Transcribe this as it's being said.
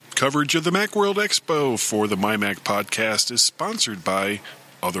Coverage of the Macworld Expo for the MyMac podcast is sponsored by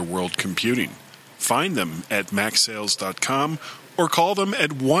Otherworld Computing. Find them at macsales.com or call them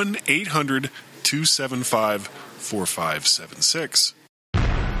at 1-800-275-4576.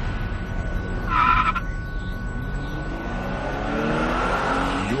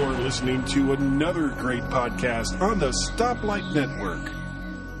 You're listening to another great podcast on the Stoplight Network.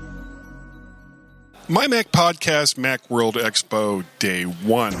 MyMac Podcast, Macworld Expo, Day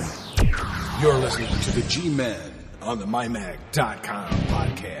 1. You're listening to the G-Men on the MyMac.com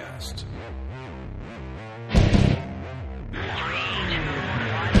podcast.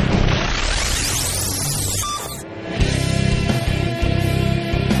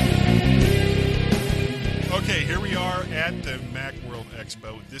 Okay, here we are at the Macworld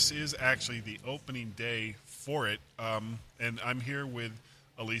Expo. This is actually the opening day for it, and I'm here with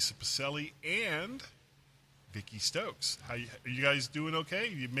Elisa Pacelli and Vicki Stokes. Are you guys doing okay?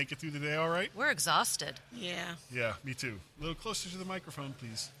 You make it through the day all right? We're exhausted. Yeah. Yeah, me too. A little closer to the microphone,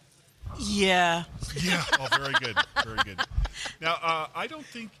 please. Yeah. Yeah. Oh, very good. Very good. Now, I don't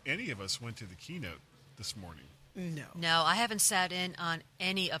think any of us went to the keynote this morning. No, I haven't sat in on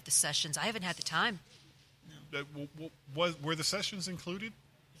any of the sessions. I haven't had the time. Were the sessions included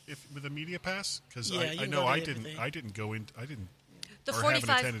with a media pass? Because Yeah, I know I didn't go in. I didn't. The Or haven't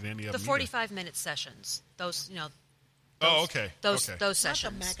attended any of the them 45-minute sessions. Those, Oh, okay. Those okay. those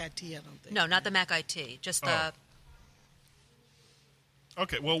sessions. Not the Mac IT, I don't think. No, not the Mac IT. Just the.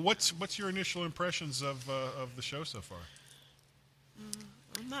 Okay. Well, what's your initial impressions of the show so far?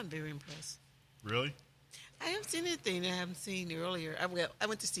 I'm not very impressed. Really? I haven't seen anything that I haven't seen earlier. I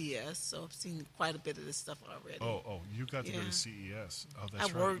went to CES, so I've seen quite a bit of this stuff already. Oh, you got to go Yeah. to CES. Oh, that's I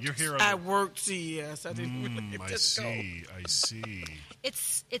right. worked. You're here. I worked CES. I didn't really I just go. see.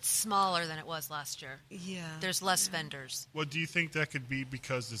 It's smaller than it was last year. Yeah. There's less vendors. Well, do you think that could be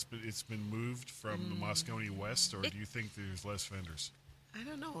because it's been moved from the Moscone West, or do you think there's less vendors? I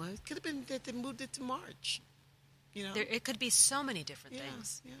don't know. It could have been that they moved it to March. It could be so many different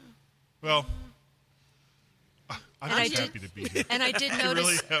things. Yeah. Well, I'm And just happy to be here. And I did I notice.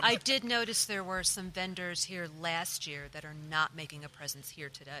 really am. I did notice there were some vendors here last year that are not making a presence here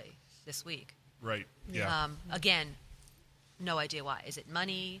today, this week. Right. Yeah. Again, no idea why. Is it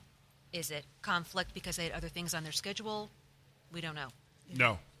money? Is it conflict because they had other things on their schedule? We don't know.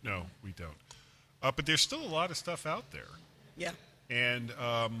 No, we don't. But there's still a lot of stuff out there. Yeah. And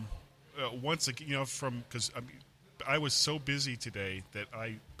once again, because I was so busy today that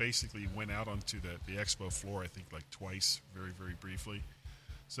I basically went out onto the expo floor, I think, like twice, very, very briefly.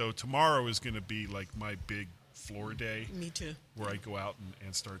 So tomorrow is going to be like my big floor day. Me too. Where I go out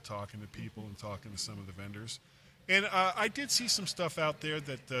and start talking to people and talking to some of the vendors. And I did see some stuff out there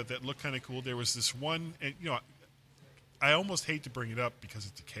that looked kind of cool. There was this one, and I almost hate to bring it up because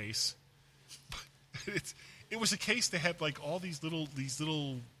it's a case. But it was a case that had like all these little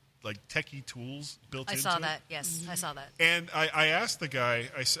like techie tools built into it. I saw that. Yes, I saw that. And I asked the guy,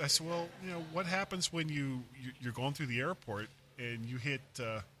 I said, well, what happens when you're going through the airport and you hit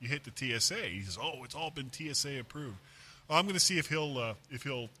the TSA? He says, oh, it's all been TSA approved. Well, I'm going to see if he'll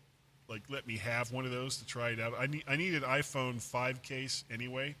like let me have one of those to try it out. I need an iPhone 5 case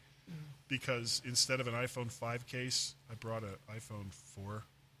anyway, because instead of an iPhone 5 case, I brought an iPhone 4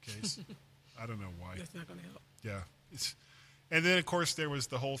 case. I don't know why. That's not going to help. Yeah. And then, of course, there was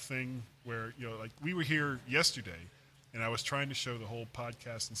the whole thing where, like we were here yesterday, and I was trying to show the whole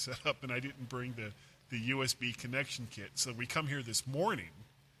podcast and setup, and I didn't bring the USB connection kit. So we come here this morning,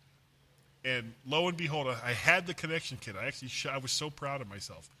 and lo and behold, I had the connection kit. I was so proud of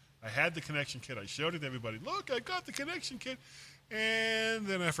myself. I had the connection kit. I showed it to everybody. Look, I got the connection kit. And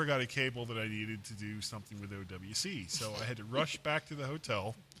then I forgot a cable that I needed to do something with OWC. So I had to rush back to the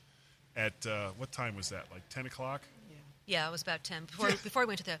hotel at, what time was that, like 10 o'clock? Yeah, it was about 10 before we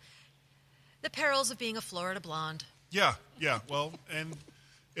went to the perils of being a Florida blonde. Yeah. Well, and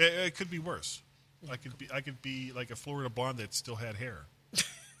it could be worse. I could be like a Florida blonde that still had hair.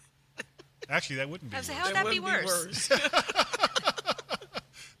 Actually, that wouldn't be worse. How would that be worse?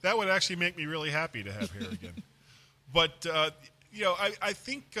 That would actually make me really happy to have hair again. But I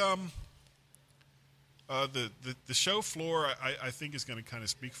think the show floor I think is going to kind of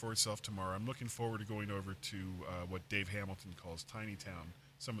speak for itself tomorrow. I'm looking forward to going over to what Dave Hamilton calls Tiny Town,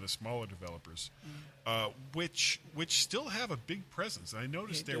 some of the smaller developers, which still have a big presence. And I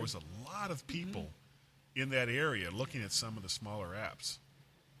noticed there was a lot of people in that area looking at some of the smaller apps.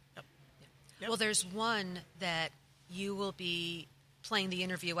 Yep. Well, there's one that you will be playing the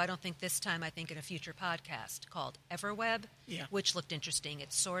interview, I don't think this time, I think in a future podcast, called Everweb, which looked interesting.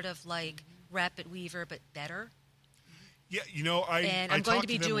 It's sort of like Rapid Weaver, but better. Yeah, you know, And I I'm going talked to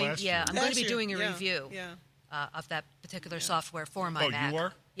be them doing last year. I'm going to be Last year, doing a yeah, review yeah. of that particular software for my Oh, you Mac.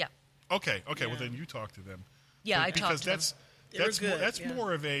 are? Yeah. Okay. Well, Yeah. then you talk to them. Yeah, I because talked to them. They were that's more, good, that's yeah.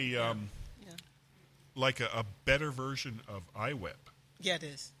 more of a Yeah. like a better version of iWeb. Yeah, it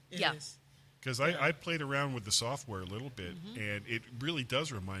is. It Yeah. is. Because I played around with the software a little bit, and it really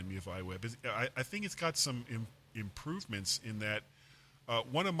does remind me of iWeb. I think it's got some improvements in that.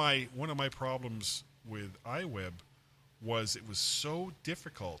 One of my problems with iWeb was it was so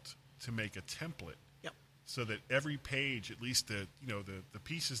difficult to make a template, Yep. so that every page, at least the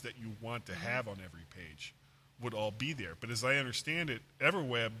pieces that you want to have on every page, would all be there. But as I understand it,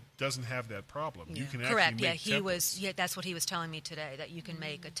 EverWeb doesn't have that problem. You Yeah. can Correct. actually Yeah, make he templates. was. Yeah, that's what he was telling me today. That you can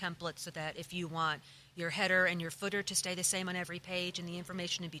make a template so that if you want your header and your footer to stay the same on every page and the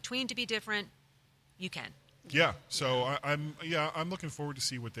information in between to be different, you can. Yeah, so I'm looking forward to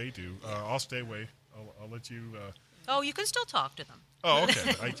see what they do. I'll stay away. I'll let you. Oh, you can still talk to them. Oh,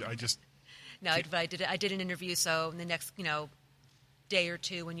 okay. I just No, but I did an interview. So in the next day or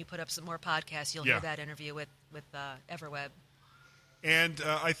two, when you put up some more podcasts, you'll Yeah. hear that interview with EverWeb. and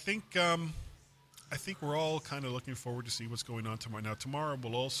I think we're all kind of looking forward to see what's going on tomorrow. Now tomorrow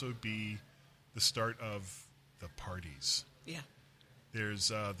will also be the start of the parties. Yeah.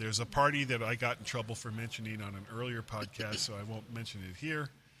 There's a party that I got in trouble for mentioning on an earlier podcast, so I won't mention it here.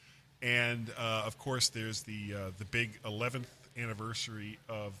 And of course, there's the big 11th anniversary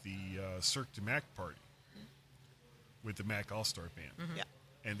of the Cirque du Mac party with the Mac All Star Band, Yeah.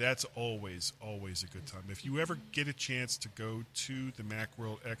 and that's always a good time. If you ever get a chance to go to the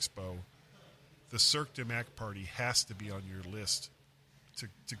Macworld Expo, the Cirque du Mac party has to be on your list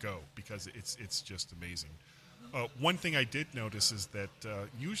to go because it's just amazing. One thing I did notice is that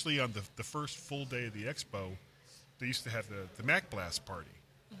usually on the first full day of the expo, they used to have the Mac Blast party.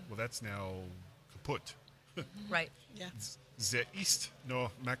 Well, that's now kaput. Right. Yeah. There ist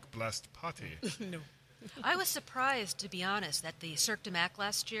no Mac Blast party. No. I was surprised, to be honest, that the Cirque du Mac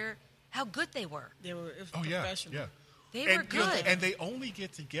last year, how good they were. They were it was Oh yeah, professional. yeah. They and, were you know, good. and they only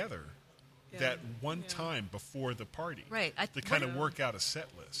get together Yeah. that one Yeah. time before the party, Right. To kind of work out a set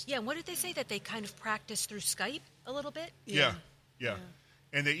list. Yeah, what did they say? That they kind of practice through Skype a little bit? Yeah, Yeah.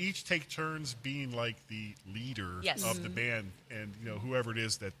 And they each take turns being like the leader Yes. of the band, and whoever it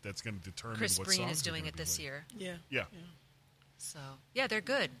is that's going to determine Chris what Breen songs is they're doing gonna it be this like. year. Yeah. Yeah. So, yeah, they're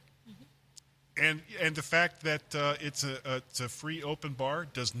good. And the fact that it's a free open bar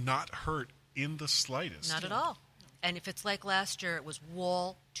does not hurt in the slightest. Not at all. And if it's like last year, it was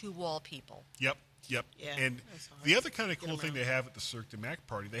wall-to-wall people. Yep. Yeah, And that's hard the other kind of to get cool thing around. they have at the Cirque du Mac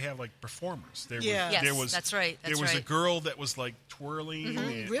party, they have like performers. There Yeah. was, Yes, there was that's right, there that's was a right. girl that was like twirling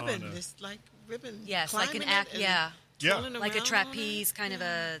and Ribbon. on a- It's like ribbon. Yes, like an climbing act, it and yeah. Yeah. twirling Like a around on trapeze kind of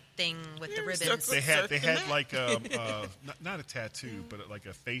a thing with the Yeah, ribbons. circle. they had Mac. like not a tattoo, but like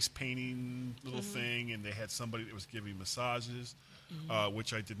a face painting little thing, and they had somebody that was giving massages,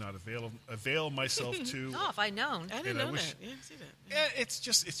 which I did not avail myself to. Oh, if I'd known. I didn't And I know wish- that. Yeah, I didn't see that. Yeah, it's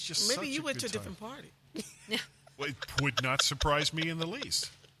just Maybe such you a went to good a different time. party. Well, it would not surprise me in the least.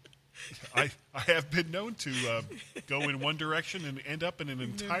 I have been known to go in one direction and end up in an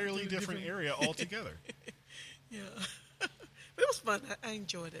entirely different area altogether. Yeah. But it was fun. I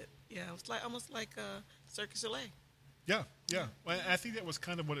enjoyed it. Yeah, it was like almost like Cirque du Soleil. Yeah. Well, I think that was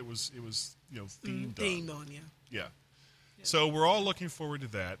kind of what it was. It was themed Themed on. on, yeah. Yeah. So we're all looking forward to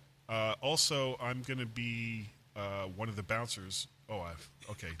that. Also, I'm going to be one of the bouncers. Oh,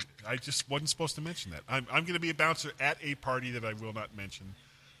 okay. I just wasn't supposed to mention that. I'm going to be a bouncer at a party that I will not mention,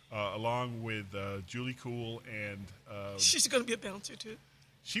 along with Julie Cool and She's going to be a bouncer, too.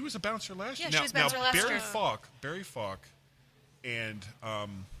 she was a bouncer last Yeah, year. she was a bouncer last Barry year. Falk, and oh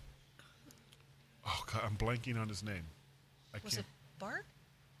God, I'm blanking on his name. I Was it Bart?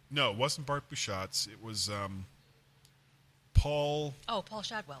 No, it wasn't Bart Buchatz. It was Paul. Oh, Paul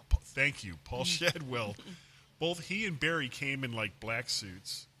Shadwell. Thank you, Paul Shadwell. Both he and Barry came in like black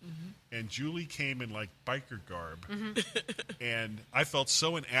suits, and Julie came in like biker garb. And I felt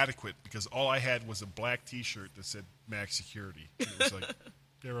so inadequate because all I had was a black T-shirt that said Mac Security. It was like,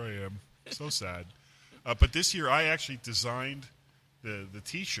 there I am, so sad. But this year, I actually designed the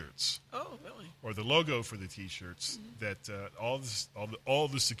T-shirts, Oh, really? or the logo for the T-shirts that all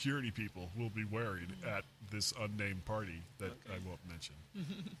the security people will be wearing at this unnamed party that I won't mention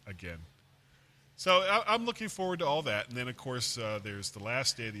again. So I'm looking forward to all that, and then of course there's the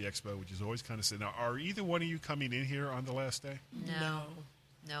last day of the expo, which is always kind of sad. Now, are either one of you coming in here on the last day? No.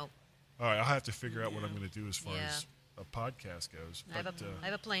 All right, I'll have to figure out what I'm going to do as far Yeah. as a podcast goes. I have But I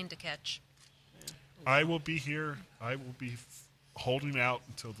have a plane to catch. I will be here. I will be holding out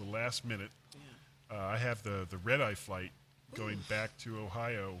until the last minute. I have the red-eye flight going back to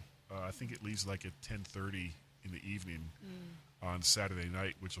Ohio. I think it leaves like at 10:30 in the evening on Saturday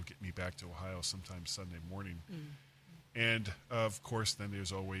night, which will get me back to Ohio sometime Sunday morning. And of course, then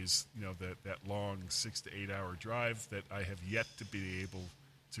there's always that long 6 to 8 hour drive that I have yet to be able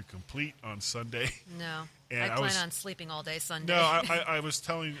to complete on Sunday. No, And I plan on sleeping all day Sunday. No, I was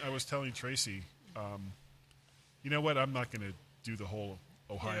telling Tracy, you know what? I'm not going to do the whole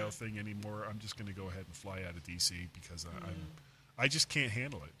Ohio thing anymore. I'm just going to go ahead and fly out of DC because I just can't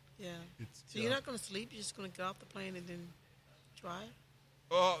handle it. Yeah. It's, So you're not going to sleep? You're just going to get off the plane and then drive?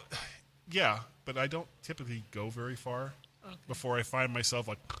 Yeah, but I don't typically go very far before I find myself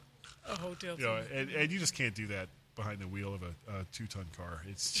like, A hotel. and you just can't do that behind the wheel of a 2-ton car.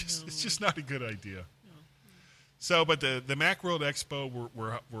 It's just not a good idea. So, but the Macworld Expo,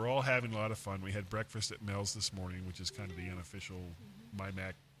 we're all having a lot of fun. We had breakfast at Mel's this morning, which is kind of the unofficial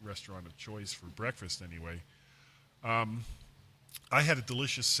MyMac restaurant of choice for breakfast anyway. I had a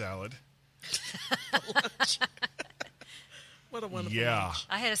delicious salad. What a wonderful Yeah. lunch.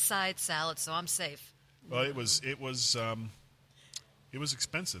 I had a side salad, so I'm safe. Well, it was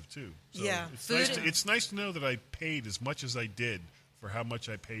expensive too. So Yeah. it's nice to know that I paid as much as I did for how much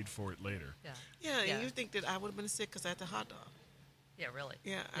I paid for it later. Yeah. Yeah, Yeah. and you think that I would have been sick because I had the hot dog. Yeah, really.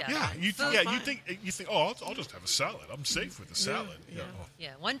 Yeah. Yeah, you fine. think oh, I'll just have a salad. I'm safe with a salad. yeah. Oh.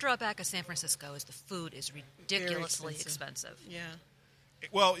 Yeah, one drawback of San Francisco is the food is ridiculously expensive. Yeah.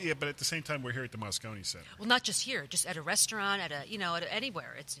 Well, yeah, but at the same time, we're here at the Moscone Center. Well, not just here, just at a restaurant, at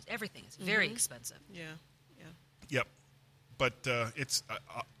anywhere. It's everything is very expensive. Yeah. Yeah. Yep. But it's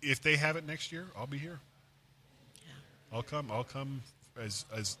if they have it next year, I'll be here. Yeah. I'll come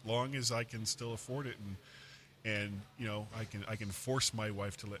as long as I can still afford it, and I can force my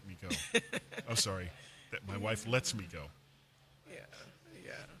wife to let me go. I'm sorry, that my wife lets me go. Yeah.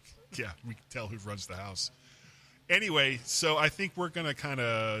 Yeah. Yeah, we can tell who runs the house. Anyway, so I think we're gonna kind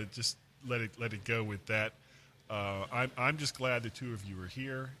of just let it go with that. I'm just glad the two of you are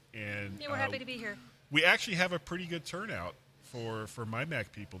here, and Yeah, we're happy to be here. we actually have a pretty good turnout for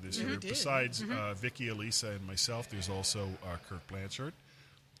MyMac people this year. did. Besides Vicky, Elisa, and myself, there's also Kirk Blanchard.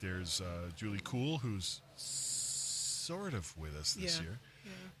 There's Julie Cool, who's sort of with us this Yeah. year.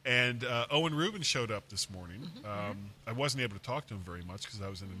 And Owen Rubin showed up this morning. I wasn't able to talk to him very much because I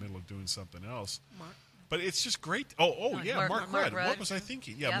was in the middle of doing something else. Mark. But it's just great. Yeah, Mark Rudd. Rudd. What was I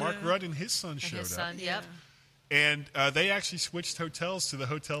thinking? Yeah, Yeah. Mark Rudd and his son And showed his up. son, yep. And they actually switched hotels to the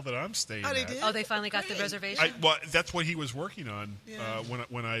hotel that I'm staying Oh, they at. did? Oh, they finally got the Great. reservation? Well, that's what he was working on Yeah.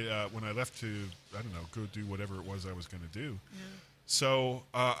 when I left to, I don't know, go do whatever it was I was going to do. So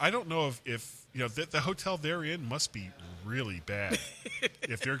I don't know if the hotel they're in must be really bad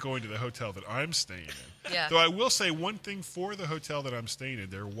if they're going to the hotel that I'm staying in. Yeah. Though I will say one thing for the hotel that I'm staying in,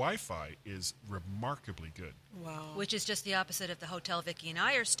 their Wi-Fi is remarkably good. Wow. Which is just the opposite of the hotel Vicky and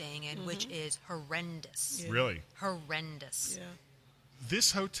I are staying in, which is horrendous. Yeah. Really. Horrendous. Yeah.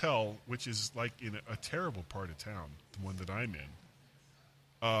 This hotel, which is like in a terrible part of town, the one that I'm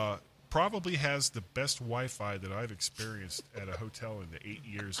in, probably has the best Wi-Fi that I've experienced at a hotel in the 8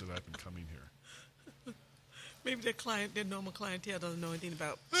 years that I've been coming here. Maybe their normal clientele doesn't know anything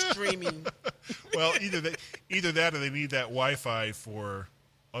about streaming. Well, either that or they need that Wi-Fi for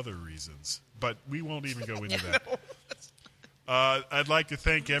other reasons. But we won't even go into that. I'd like to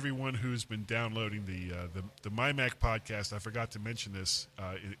thank everyone who's been downloading the MyMac podcast. I forgot to mention this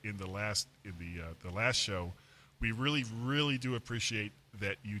in the last show. We really, really do appreciate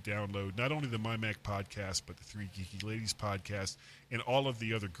that you download not only the MyMac podcast, but the Three Geeky Ladies podcast and all of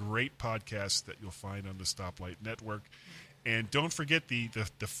the other great podcasts that you'll find on the Stoplight Network. And don't forget the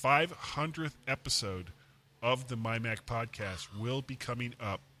 500th episode of the MyMac podcast will be coming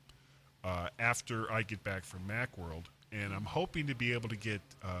up after I get back from Macworld. And I'm hoping to be able to get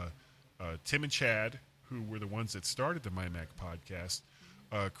Tim and Chad, who were the ones that started the MyMac podcast,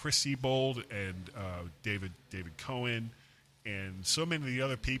 Chris Siebold and David Cohen, and so many of the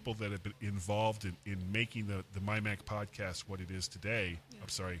other people that have been involved in making the MyMac podcast what it is today. I'm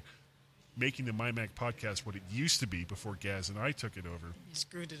sorry, making the MyMac podcast what it used to be before Gaz and I took it over. You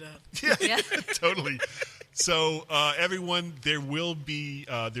screwed it up. Yeah. Totally. So everyone, there will be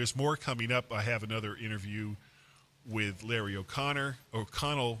there's more coming up. I have another interview with Larry O'Connor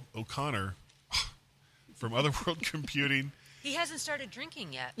from Otherworld Computing. He hasn't started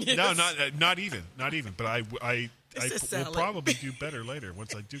drinking yet. No, not even. But I It's a will salad. probably do better later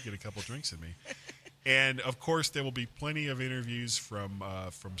once I do get a couple drinks in me. And of course, there will be plenty of interviews from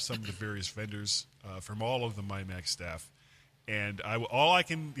some of the various vendors, from all of the MyMac staff. And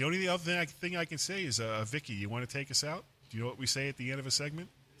the only other thing I can say is, Vicky, you want to take us out? Do you know what we say at the end of a segment?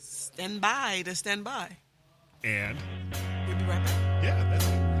 Stand by to stand by. And right back. Yeah, that's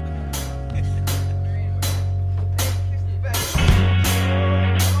it.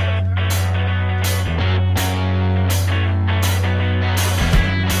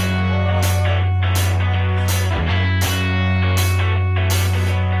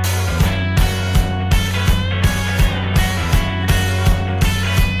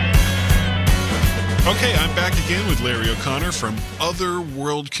 Okay, I'm back again with Larry O'Connor from Other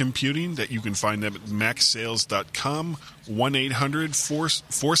World Computing. That you can find them at macsales.com.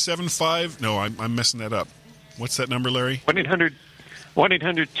 1-800-475. No, I'm messing that up. What's that number, Larry?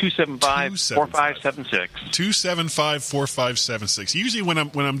 1-800-275-4576. 275-4576. Usually when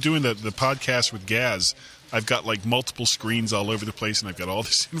I'm doing the podcast with Gaz, I've got like multiple screens all over the place, and I've got all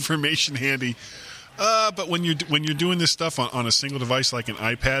this information handy. But when you're doing this stuff on a single device like an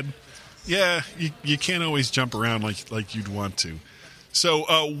iPad, yeah, you can't always jump around like you'd want to.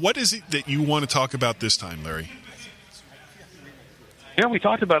 So what is it that you want to talk about this time, Larry? We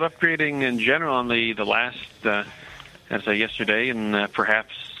talked about upgrading in general on the last, as yesterday, and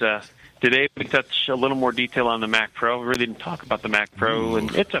perhaps today we touch a little more detail on the Mac Pro. We really didn't talk about the Mac Pro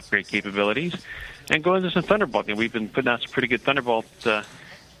and its upgrade capabilities, and go into some Thunderbolt. We've been putting out some pretty good Thunderbolt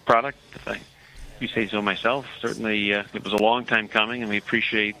product. If you say so myself, certainly it was a long time coming, and we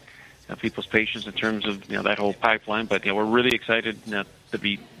appreciate people's patience in terms of that whole pipeline. But we're really excited to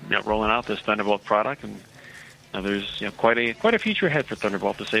be rolling out this Thunderbolt product, and there's quite a future ahead for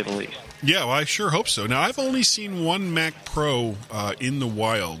Thunderbolt, to say the least. Yeah, well, I sure hope so. Now, I've only seen one Mac Pro in the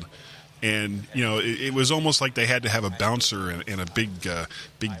wild, and it was almost like they had to have a bouncer and a big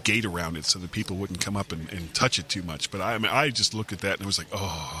gate around it so that people wouldn't come up and touch it too much. But I just looked at that and it was like,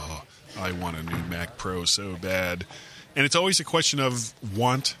 oh, I want a new Mac Pro so bad. And it's always a question of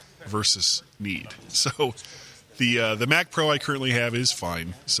want versus need. So the Mac Pro I currently have is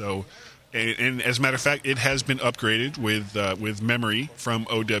fine. So, and as a matter of fact, it has been upgraded with memory from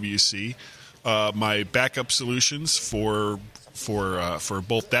OWC. My backup solutions for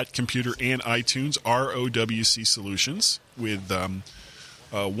both that computer and iTunes are OWC solutions. With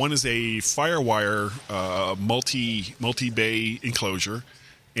one is a FireWire multi-bay enclosure,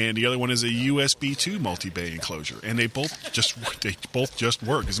 and the other one is a USB 2 multi-bay enclosure, and they both just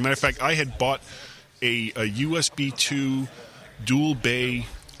work. As a matter of fact, I had bought a USB 2 dual bay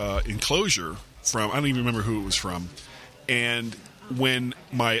enclosure from, I don't even remember who it was from, and when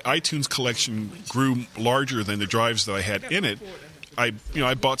my iTunes collection grew larger than the drives that I had in it, I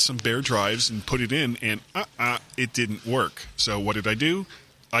bought some bare drives and put it in, and it didn't work. So what did I do?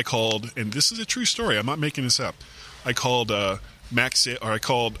 I called, and this is a true story, I'm not making this up. I called I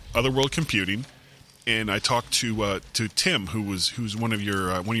called Other World Computing, and I talked to Tim, who's one of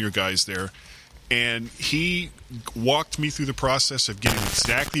your guys there, and he walked me through the process of getting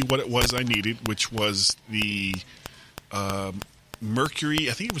exactly what it was I needed, which was the Mercury.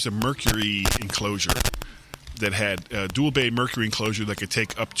 I think it was a Mercury enclosure that had a dual bay Mercury enclosure that could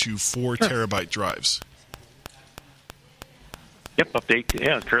take up to 4 terabyte drives. Yep,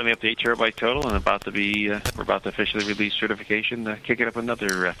 currently up to 8 terabyte total, and we're about to officially release certification, kick it up another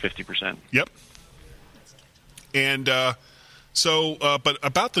 50%. Yep. And but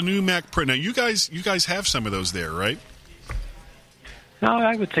about the new Mac Pro, now you guys have some of those there, right? No,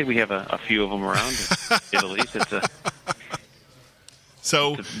 I would say we have a few of them around. At least it's a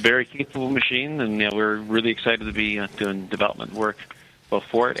very capable machine, and we're really excited to be doing development work both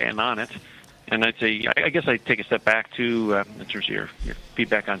for it and on it. And I'd say, I guess I'd take a step back, too, in terms of your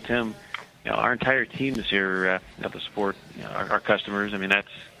feedback on Tim. Our entire team is here to support our customers. I mean, that's,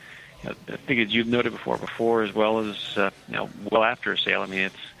 I think as you've noted before, as well as, well after a sale. I mean,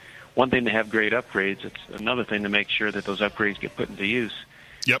 it's one thing to have great upgrades. It's another thing to make sure that those upgrades get put into use.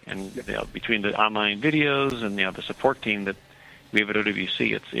 Yep. And between the online videos and the support team that we have at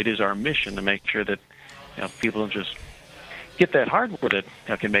OWC, it is our mission to make sure that people don't just get that hardware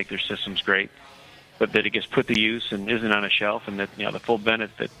that can make their systems great, but that it gets put to use and isn't on a shelf, and that the full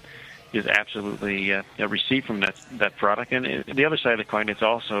benefit is absolutely received from that product. And the other side of the coin, it's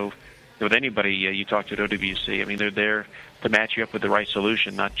also with anybody you talk to at OWC. I mean, they're there to match you up with the right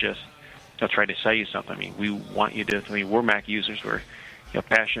solution, not just try to sell you something. I mean, we want you to. I mean, we're Mac users. We're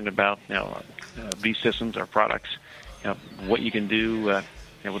passionate about these systems, our products, what you can do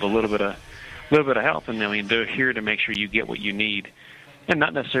with a little bit of help. And I mean, they're here to make sure you get what you need, and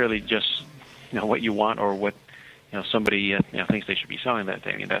not necessarily just what you want or what somebody thinks they should be selling that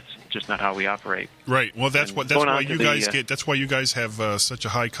day. I mean, that's just not how we operate. Right. Well, that's why you guys get. That's why you guys have such a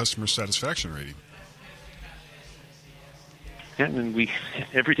high customer satisfaction rating. And we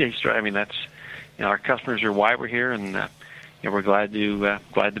every day strive. I mean, that's our customers are why we're here, and we're glad to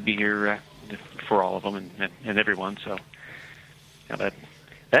be here for all of them and everyone. So that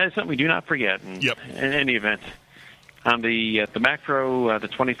is something we do not forget. And Yep. In any event, on the Mac Pro, the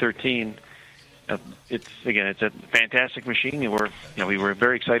 2013, it's a fantastic machine, and we were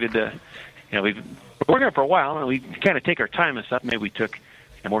very excited to, we've been working on it for a while, and we kind of take our time and stuff. Maybe we took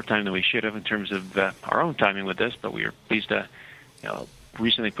more time than we should have in terms of our own timing with this, but we were pleased to,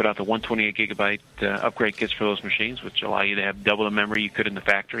 recently put out the 128 gigabyte upgrade kits for those machines, which allow you to have double the memory you could in the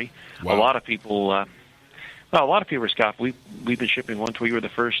factory. Wow. A lot of people were scoffing. We've been shipping we were the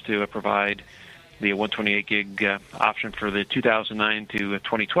first to provide the 128 gig option for the 2009 to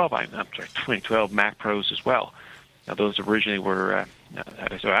 2012. 2012 Mac Pros as well. Now those originally were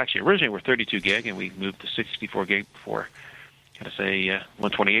originally were 32 gig, and we moved to 64 gig before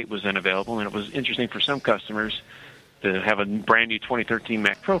 128 was then available. And it was interesting for some customers to have a brand new 2013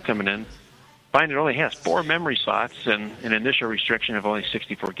 Mac Pro coming in, find it only has 4 memory slots and an initial restriction of only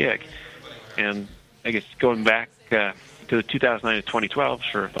 64 gig. And I guess going back to the 2009 to 2012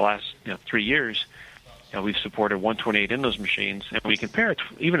 for the last 3 years, we've supported 128 in those machines. And we compare it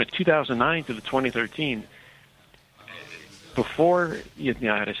even at 2009 to the 2013. Before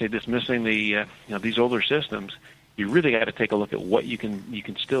dismissing the these older systems, you really got to take a look at what you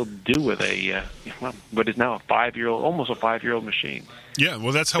can still do with what is now almost a 5-year-old machine. Yeah,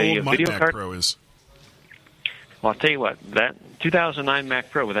 well, that's how old my Mac Pro is. Well, I'll tell you what, that 2009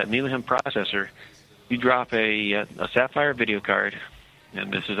 Mac Pro with that Neelam processor, you drop a Sapphire video card,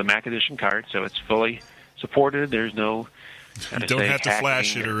 and this is a Mac Edition card, so it's fully supported. There's no you don't have to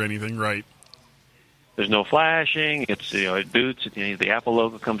flash it or anything, right? There's no flashing. It's it boots. The Apple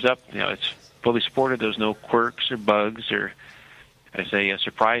logo comes up. It's fully supported. There's no quirks or bugs or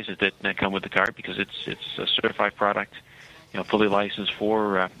surprises that come with the card, because it's a certified product, fully licensed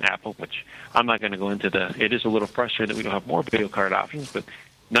for Apple. Which I'm not going to go into It is a little frustrating that we don't have more video card options, but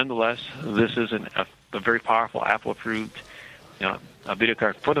nonetheless, this is a very powerful Apple-approved a video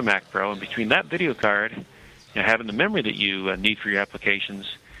card for the Mac Pro. And between that video card, having the memory that you need for your applications,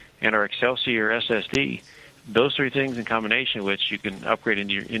 and our Excelsior SSD, those 3 things in combination, which you can upgrade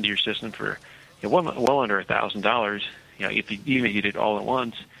into your system for well under $1,000, if you did it all at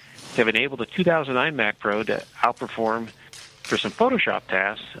once, have enabled the 2009 Mac Pro to outperform for some Photoshop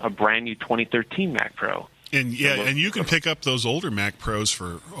tasks a brand new 2013 Mac Pro. And and you can pick up those older Mac Pros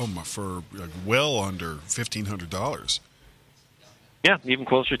for well under $1,500. Yeah, even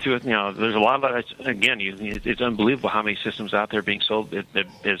closer to it. There's a lot of it's unbelievable how many systems out there being sold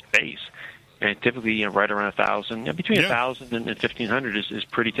as base, and typically right around 1,000, between 1,000 and 1,500 is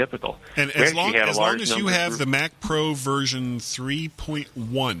pretty typical. And as long as you have the Mac Pro version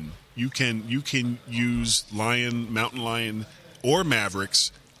 3.1, you can use Mountain Lion, or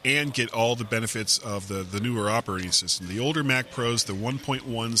Mavericks, and get all the benefits of the newer operating system. The older Mac Pros, the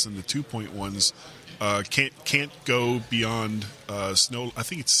 1.1s and the 2.1s. Can't go beyond Snow. I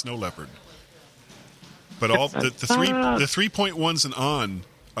think it's Snow Leopard, but all the 3.1s and on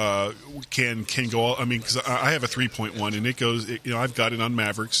can go all. I mean, because I have a 3.1 and it goes. I've got it on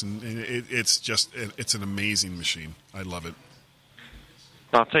Mavericks, and it's an amazing machine. I love it.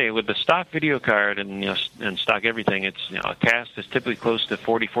 I'll tell you, with the stock video card and stock everything, it's a cast is typically close to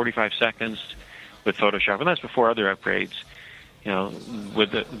 40-45 seconds with Photoshop, and that's before other upgrades.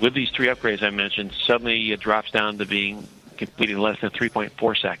 With these 3 upgrades I mentioned, suddenly it drops down to being completed in less than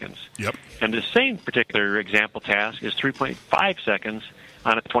 3.4 seconds. Yep. And the same particular example task is 3.5 seconds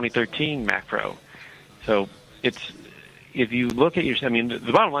on a 2013 Mac Pro. So if you look at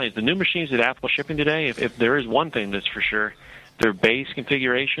the bottom line is the new machines that Apple's shipping today, if there is one thing that's for sure, their base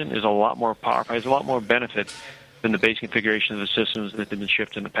configuration is a lot more powerful, has a lot more benefit than the base configuration of the systems that have been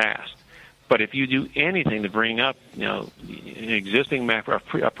shipped in the past. But if you do anything to bring up, an existing Mac Pro,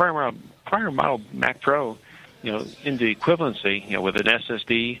 a prior model Mac Pro, into equivalency, with an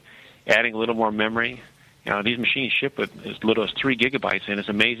SSD, adding a little more memory, these machines ship with as little as 3 gigabytes, and it's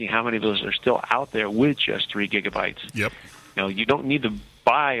amazing how many of those are still out there with just 3 gigabytes. Yep. You don't need to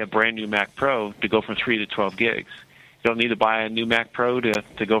buy a brand new Mac Pro to go from 3 to 12 gigs. You don't need to buy a new Mac Pro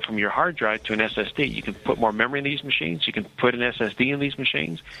to go from your hard drive to an SSD. You can put more memory in these machines. You can put an SSD in these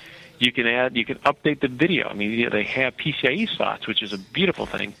machines. You can update the video. I mean, they have PCIe slots, which is a beautiful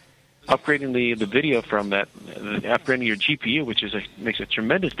thing. Upgrading the video from that, upgrading your GPU, which makes a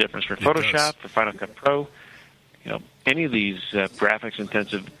tremendous difference for Photoshop, for Final Cut Pro. Any of these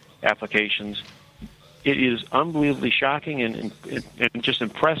graphics-intensive applications. It is unbelievably shocking and just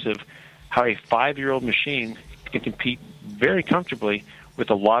impressive how a 5-year-old machine can compete very comfortably with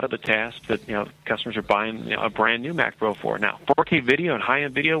a lot of the tasks that customers are buying a brand new Mac Pro for. Now, 4K video and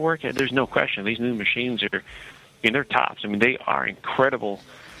high-end video work, there's no question. These new machines are in their tops. I mean, they are incredible,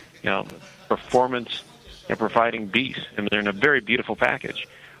 performance providing beast, and they're in a very beautiful package.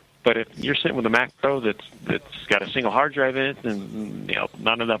 But if you're sitting with a Mac Pro that's got a single hard drive in it, and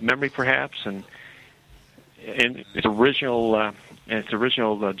not enough memory perhaps, and its original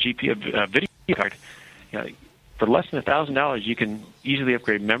GPU video card, for less than $1,000, you can easily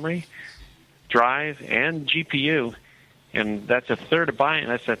upgrade memory, drive, and GPU, and that's a third of buying.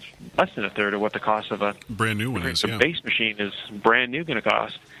 That's less than a third of what the cost of a brand new one is. The base machine is brand new going to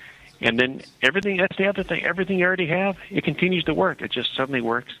cost. And then everything, that's the other thing, everything you already have, it continues to work. It just suddenly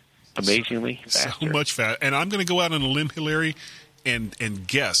works amazingly faster. So much fast. And I'm going to go out on a limb, Hilary, and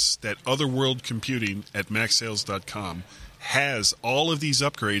guess that Otherworld Computing at MacSales.com has all of these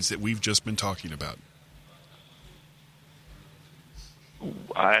upgrades that we've just been talking about.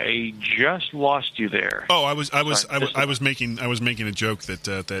 I just lost you there. Oh, I was making a joke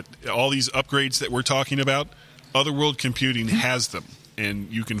that all these upgrades that we're talking about, Otherworld Computing has them.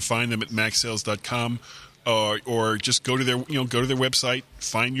 And you can find them at MacSales.com, or just go to their website,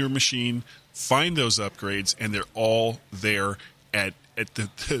 find your machine, find those upgrades, and they're all there at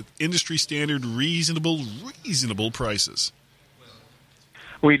the industry standard reasonable prices.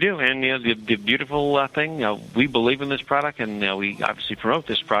 We do, and the beautiful thing, we believe in this product, and we obviously promote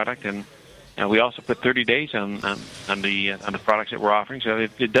this product, and we also put 30 days on the products that we're offering. So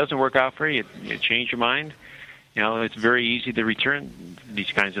if it doesn't work out for you, you change your mind. It's very easy to return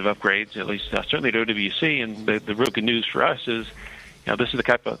these kinds of upgrades, at least certainly at OWC. And the real good news for us is, this is the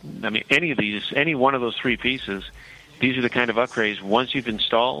type of, any one of those three pieces, these are the kind of upgrades, once you've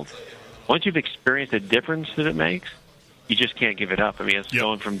installed, once you've experienced the difference that it makes, you just can't give it up. It's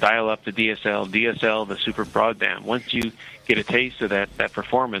going from dial-up to DSL to super broadband. Once you get a taste of that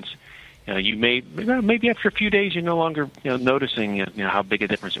performance, you maybe after a few days, you're no longer noticing how big a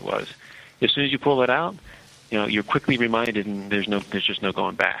difference it was. As soon as you pull it out, you're quickly reminded, and there's just no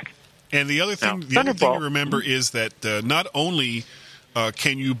going back. And the other thing to remember is that not only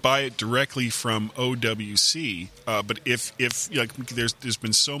can you buy it directly from OWC, but if there's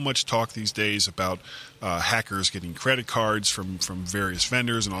been so much talk these days about hackers getting credit cards from various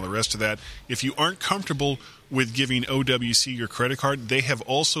vendors and all the rest of that. If you aren't comfortable with giving OWC your credit card, they have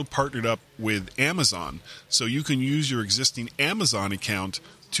also partnered up with Amazon, so you can use your existing Amazon account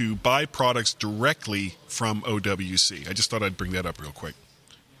to buy products directly from OWC. I just thought I'd bring that up real quick.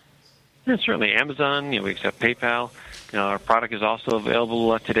 Yeah, certainly. Amazon, we accept PayPal. Our product is also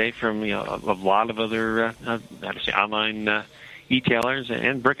available today from a lot of other online e-tailers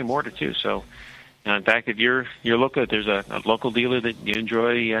and brick and mortar too. So, in fact, if you're local, there's a local dealer that you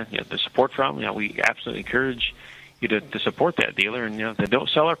enjoy the support from. We absolutely encourage you to support that dealer, and they don't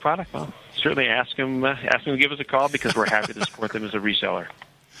sell our product. Well, certainly ask them to give us a call, because we're happy to support them as a reseller.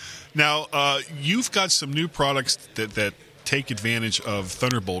 Now, you've got some new products that take advantage of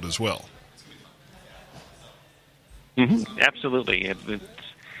Thunderbolt as well. Mm-hmm. Absolutely.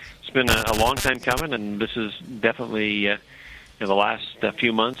 It's been a long time coming, and this is definitely the last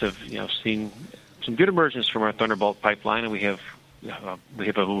few months have seen some good emergence from our Thunderbolt pipeline, and we have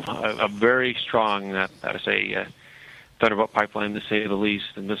a very strong, Thunderbolt pipeline, to say the least.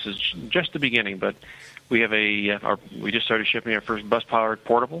 And this is just the beginning, but we have we just started shipping our first bus-powered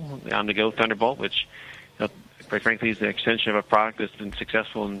portable on-the-go Thunderbolt, which, quite frankly, is an extension of a product that's been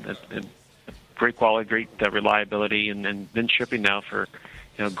successful and great quality, great reliability, and been shipping now for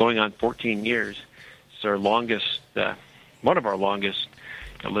going on 14 years. It's our longest, one of our longest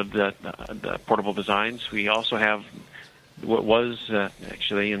lived the portable designs. We also have what was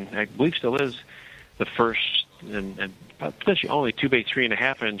actually, and I believe still is, the first and potentially only 2-bay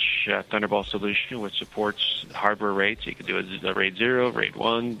 3.5-inch Thunderbolt solution, which supports hardware rates. You can do a RAID 0, RAID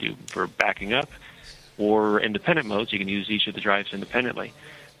 1, do for backing up, or independent modes. You can use each of the drives independently.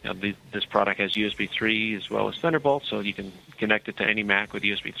 This product has USB 3 as well as Thunderbolt, so you can connect it to any Mac with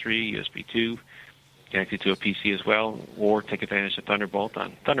USB 3, USB 2, connect it to a PC as well, or take advantage of Thunderbolt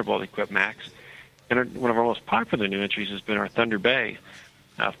on Thunderbolt-equipped Macs. And one of our most popular new entries has been our Thunder Bay,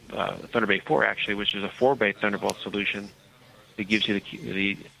 Thunder Bay 4 actually, which is a 4-bay Thunderbolt solution that gives you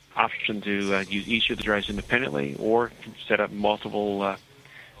the option to use each of the drives independently, or set up multiple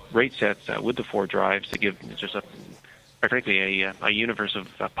RAID sets with the 4 drives to give just frankly a universe of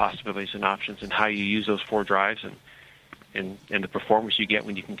possibilities and options, and how you use those 4 drives and the performance you get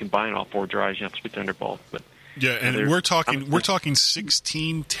when you can combine all 4 drives with Thunderbolt. But yeah, and we're talking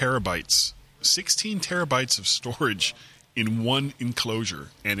 16 terabytes, 16 terabytes of storage in one enclosure,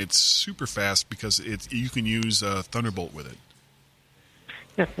 and it's super fast because you can use Thunderbolt with it.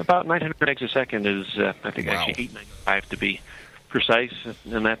 Yeah, about 900 megs a second is I think wow. Actually 895 to be precise,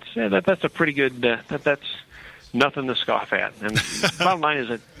 and that's a pretty good. That's nothing to scoff at. And the bottom line is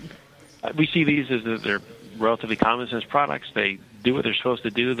that we see these as that relatively common sense products. They do what they're supposed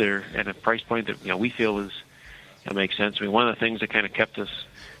to do. They're at a price point that we feel is makes sense. I mean, one of the things that kind of kept us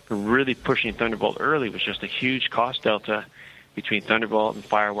from really pushing Thunderbolt early was just a huge cost delta between Thunderbolt and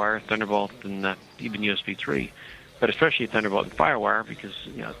FireWire, Thunderbolt and even USB 3, but especially Thunderbolt and FireWire, because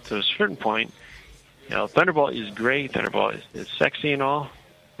to a certain point, Thunderbolt is great, Thunderbolt is sexy and all,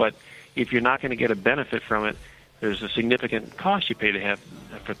 but if you're not going to get a benefit from it, there's a significant cost you pay to have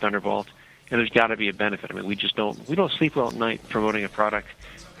for Thunderbolt, and there's got to be a benefit. I mean, we don't sleep well at night promoting a product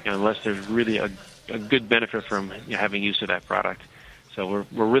unless there's really a good benefit from having use of that product. So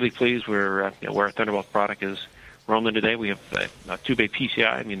we're really pleased where our Thunderbolt product is rolling today. We have a 2-bay PCI.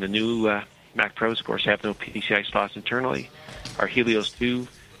 I mean, the new Mac Pros, of course, have no PCI slots internally. Our Helios 2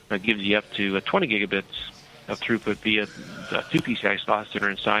 gives you up to 20 gigabits of throughput via 2 PCI slots that are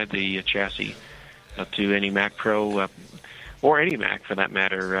inside the chassis to any Mac Pro or any Mac for that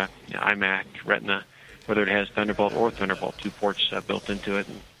matter, iMac, Retina, whether it has Thunderbolt or Thunderbolt 2 ports built into it.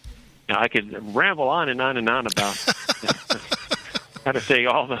 And, I could ramble on and on and on about how to say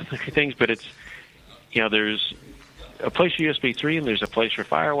all the things, but it's there's a place for USB 3 and there's a place for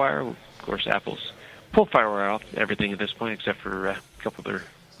FireWire. Of course, Apple's pulled FireWire off everything at this point except for a couple of their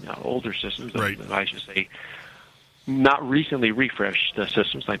older systems. Right. I should say not recently refreshed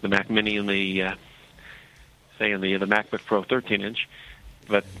systems like the Mac Mini and the the MacBook Pro 13-inch.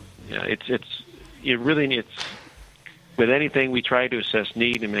 But it's with anything we try to assess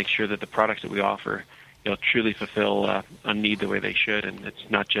need and make sure that the products that we offer truly fulfill a need the way they should, and it's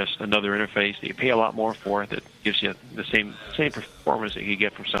not just another interface that you pay a lot more for that gives you the same performance that you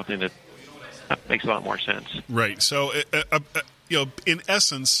get from something that makes a lot more sense. Right. So, in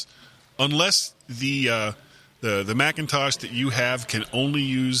essence, unless the Macintosh that you have can only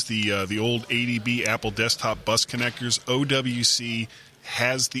use the old ADB Apple Desktop bus connectors, OWC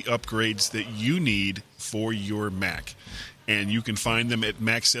has the upgrades that you need for your Mac. And you can find them at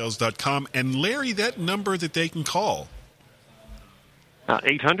macsales.com. And Larry, that number that they can call.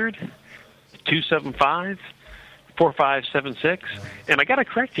 800-275-4576. And I got to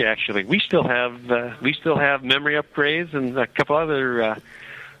correct you, actually. We still have memory upgrades and a couple other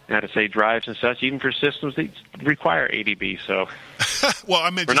drives and such, even for systems that require ADB. So, well, I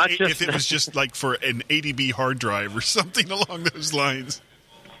meant if it was just like for an ADB hard drive or something along those lines.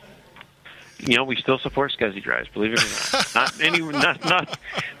 We still support SCSI drives, believe it or not.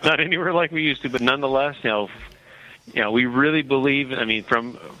 Not anywhere like we used to, but nonetheless, we really believe. I mean,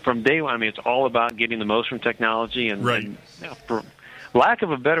 from day one, it's all about getting the most from technology, and, right. And for lack of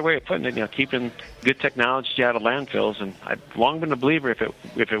a better way of putting it, keeping good technology out of landfills. And I've long been a believer if it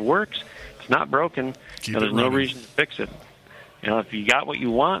works, it's not broken. There's no reason to fix it. If you got what you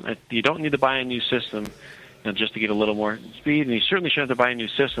want, you don't need to buy a new system. Just to get a little more speed, and you certainly shouldn't have to buy a new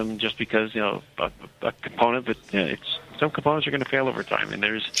system just because a component. But some components are going to fail over time, and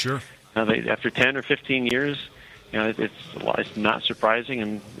there's after 10 or 15 years, it's not surprising,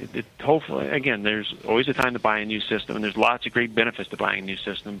 and it hopefully again there's always a time to buy a new system, and there's lots of great benefits to buying a new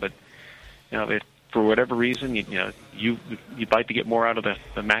system. But if for whatever reason you'd like to get more out of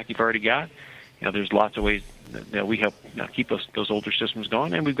the Mac you've already got, there's lots of ways that we help keep those older systems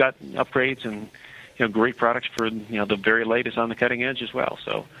going, and we've got upgrades and great products for the very latest on the cutting edge as well.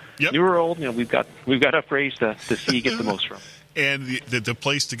 So new or old, we've got upgrades to see you get the most from. And the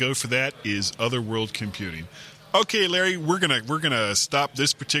place to go for that is Otherworld Computing. Okay, Larry, we're gonna stop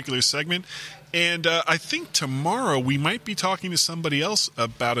this particular segment, and I think tomorrow we might be talking to somebody else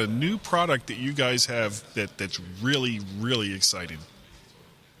about a new product that you guys have that's really, really exciting.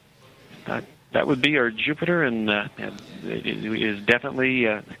 That would be our Jupiter, and it is definitely.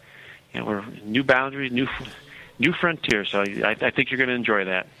 We're new boundaries, new frontier. So I think you're going to enjoy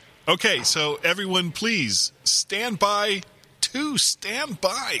that. Okay, so everyone, please stand by.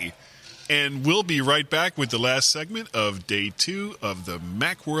 And we'll be right back with the last segment of Day 2 of the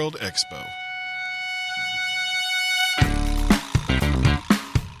Macworld Expo.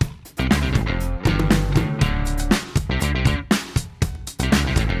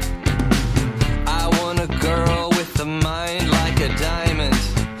 I want a girl with a mind like a diamond.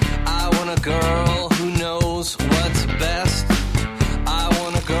 I want a girl who knows what's best. I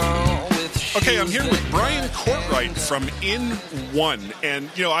want a girl with shoes. Okay, I'm here with Brian Courtright from In1. And,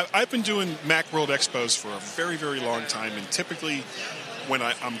 I've been doing Macworld Expos for a very, very long time. And typically when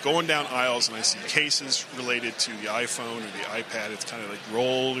I'm going down aisles and I see cases related to the iPhone or the iPad, it's kind of like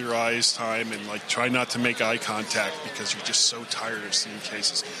roll your eyes time and like try not to make eye contact because you're just so tired of seeing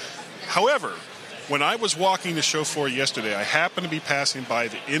cases. However, when I was walking the show floor yesterday, I happened to be passing by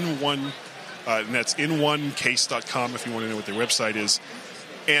the In1, and that's in1case.com if you want to know what their website is.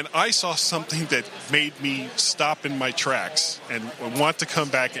 And I saw something that made me stop in my tracks and want to come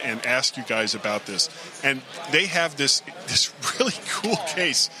back and ask you guys about this. And they have this really cool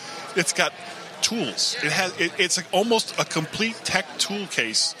case. It's got tools. It's almost a complete tech tool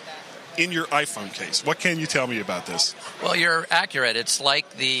case in your iPhone case. What can you tell me about this? Well, you're accurate. It's like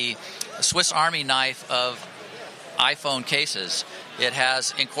the Swiss Army knife of iPhone cases. It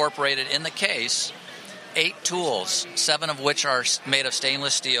has incorporated in the case 8 tools, 7 of which are made of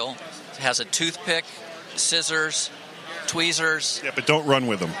stainless steel. It has a toothpick, scissors, tweezers. Yeah, but don't run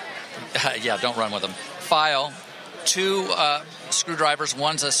with them. Yeah, don't run with them. File, 2 screwdrivers,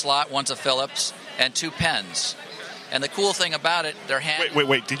 one's a slot, one's a Phillips, and 2 pens. And the cool thing about it, they're hand...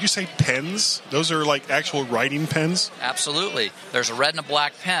 Wait. Did you say pens? Those are like actual writing pens? Absolutely. There's a red and a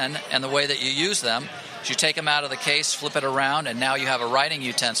black pen, and the way that you use them is you take them out of the case, flip it around, and now you have a writing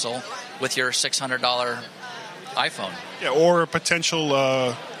utensil with your $600 iPhone. Yeah, or a potential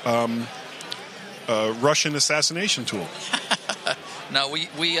Russian assassination tool. No, we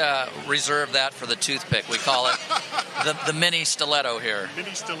reserve that for the toothpick. We call it the mini stiletto here.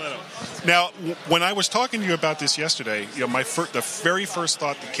 Mini stiletto. Now, when I was talking to you about this yesterday, you know, the very first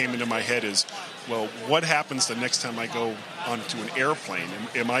thought that came into my head is, well, what happens the next time I go onto an airplane?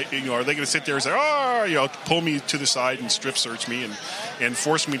 Are they going to sit there and say, pull me to the side and strip search me and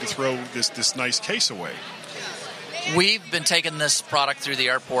force me to throw this nice case away? We've been taking this product through the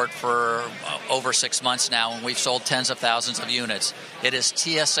airport for over 6 months now, and we've sold tens of thousands of units. It is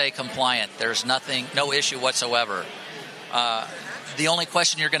TSA compliant. There's no issue whatsoever. The only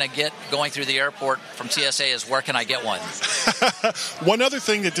question you're going to get going through the airport from TSA is, where can I get one? One other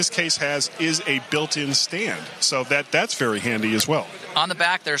thing that this case has is a built-in stand, so that's very handy as well. On the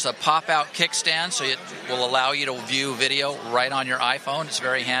back, there's a pop-out kickstand, so it will allow you to view video right on your iPhone. It's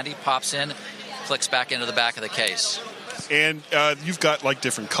very handy. Pops in, clicks back into the back of the case. And you've got like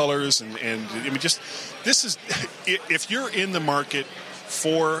different colors, and I mean, just this is, if you're in the market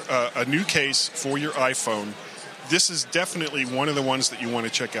for a new case for your iPhone, this is definitely one of the ones that you want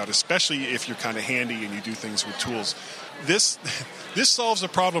to check out, especially if you're kind of handy and you do things with tools. This solves a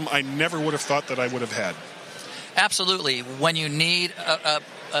problem I never would have thought that I would have had. Absolutely. When you need a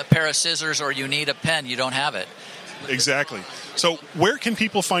pair of scissors or you need a pen, you don't have it. Exactly. So where can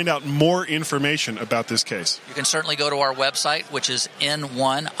people find out more information about this case? You can certainly go to our website, which is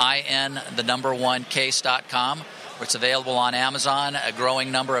in1case.com. It's available on Amazon, a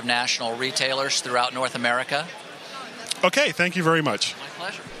growing number of national retailers throughout North America. Okay, thank you very much. My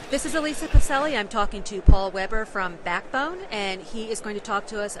pleasure. This is Elisa Pacelli. I'm talking to Paul Weber from Backbone, and he is going to talk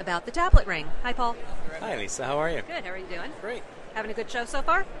to us about the tablet ring. Hi, Paul. Hi, Lisa. How are you? Good. How are you doing? Great. Having a good show so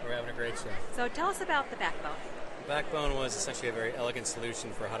far? We're having a great show. So tell us about the Backbone. The Backbone was essentially a very elegant solution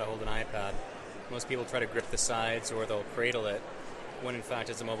for how to hold an iPad. Most people try to grip the sides or they'll cradle it, when in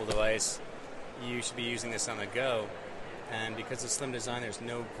fact it's a mobile device. You should be using this on the go, and because of slim design, there's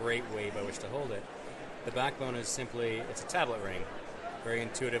no great way by which to hold it. The Backbone is simply, it's a tablet ring. Very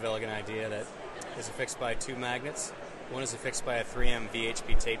intuitive, elegant idea that is affixed by 2 magnets. One is affixed by a 3M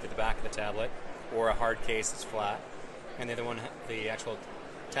VHP tape to the back of the tablet, or a hard case that's flat. And the other one, the actual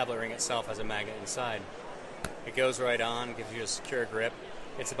tablet ring itself, has a magnet inside. It goes right on, gives you a secure grip.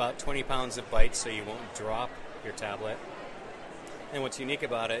 It's about 20 pounds of bite, so you won't drop your tablet. And what's unique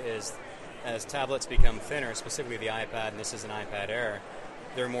about it is, as tablets become thinner, specifically the iPad, and this is an iPad Air,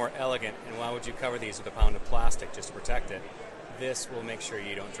 they're more elegant, and why would you cover these with a pound of plastic just to protect it? This will make sure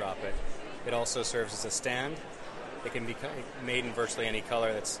you don't drop it. It also serves as a stand. It can be made in virtually any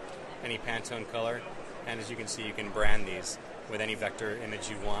color, that's any Pantone color, and as you can see, you can brand these with any vector image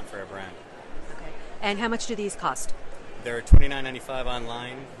you want for a brand. Okay. And how much do these cost? They're $29.95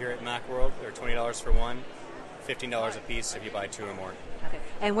 online here at Macworld. They're $20 for one, $15 a piece if you buy 2 or more. Okay.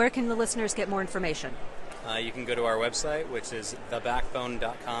 And where can the listeners get more information? You can go to our website, which is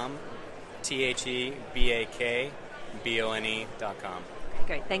thebackbone.com, THEBAKBONE.com. Okay,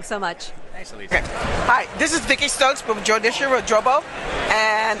 great. Thanks so much. Thanks, Elisa. Okay. Hi, this is Vicki Stokes from Joe Disher with Drobo.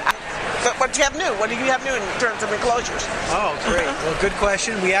 And what do you have new? What do you have new in terms of enclosures? Oh, great. Well, good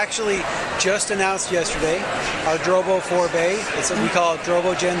question. We actually just announced yesterday our Drobo 4Bay. We call it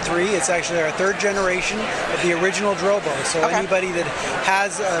Drobo Gen 3. It's actually our 3rd generation of the original Drobo. So anybody that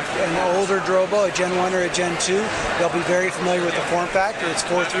has an older Drobo, a Gen 1 or a Gen 2, they'll be very familiar with the form factor. It's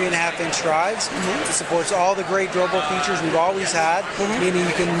 4 3.5-inch drives. It supports all the great Drobo features we've always had, meaning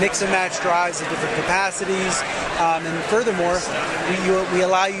you can mix and match drives of different capacities. And furthermore, we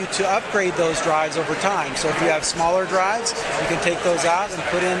allow you to upgrade those drives over time. So if you have smaller drives, you can take those out and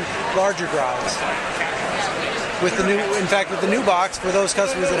put in larger drives. with the new box, for those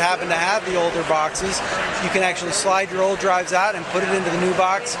customers that happen to have the older boxes, you can actually slide your old drives out and put it into the new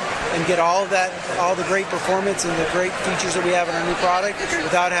box and get all the great performance and the great features that we have in our new product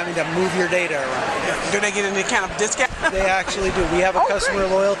without having to move your data around. Do they get any kind of discount? They actually do. We have a customer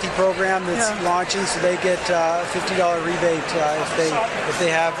loyalty program that's launching, so they get a $50 rebate if they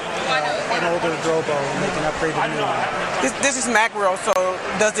have an older Drobo and they can upgrade to the new one. This is Macworld, so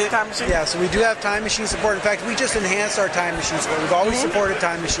does it time machine? Yeah, so we do have time machine support. In fact, we just enhanced our time machine support. We've always supported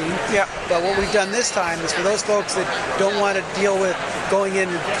time machine. Yeah. But what we've done this time is for those folks that don't want to deal with going in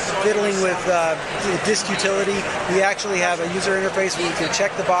and fiddling with disk utility, we actually have a user interface where you can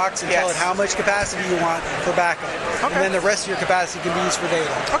check the box and tell it how much capacity you want for backup. Okay. And then the rest of your capacity can be used for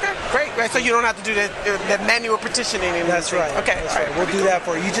data. Okay, great. So you don't have to do the manual partitioning. That's right. Okay. That's right. We'll do that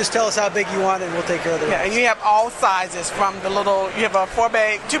for you. You just tell us how big you want it and we'll take care of the rest. Yeah, and you have all sizes from the little, you have a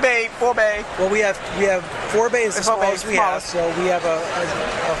 4-bay, 2-bay, 4-bay. Well, we have 4-bay is the smallest we have. So we have a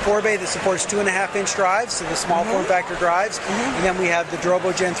 4-bay that supports 2.5-inch drives, so the small form factor drives. And then we have the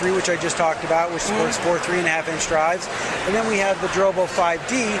Drobo Gen 3, which I just talked about, which supports 4 3.5-inch drives. And then we have the Drobo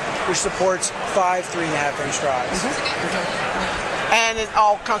 5D, which supports 5 3.5-inch drives. And it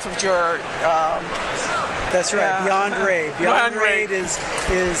all comes with your... That's right, Beyond RAID. Beyond RAID is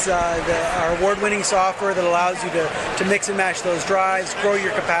our award-winning software that allows you to mix and match those drives, grow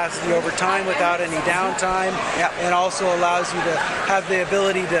your capacity over time without any downtime, and also allows you to have the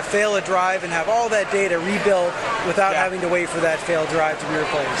ability to fail a drive and have all that data rebuilt without having to wait for that failed drive to be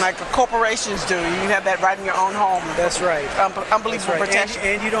replaced. Like corporations do. You have that right in your own home. That's right. Unbelievable protection.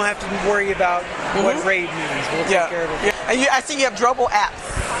 And you don't have to worry about what RAID means. We'll take care of it. And I see you have Drobo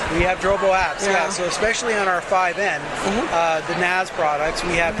apps. We have Drobo apps, So especially on our 5N, the NAS products,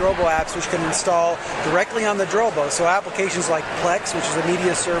 we have Drobo apps which can install directly on the Drobo. So applications like Plex, which is a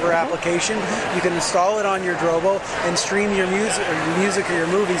media server application, you can install it on your Drobo and stream your music or your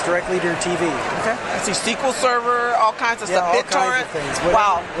movies directly to your TV. Okay. I see SQL Server, all kinds of stuff. All kinds of things.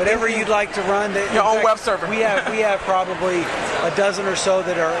 Whatever you'd like to run. Your own web server. We have probably a dozen or so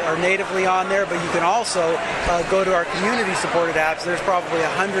that are natively on there, but you can also go to our community-supported apps. There's probably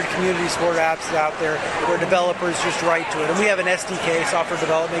 100 community-supported apps out there where developers just write to it. And we have an SDK, Software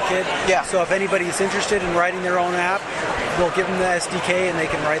Development Kit. Yeah. So if anybody is interested in writing their own app, we'll give them the SDK and they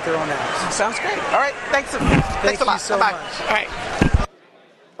can write their own apps. Sounds great. All right. Thanks a lot. So much. All right.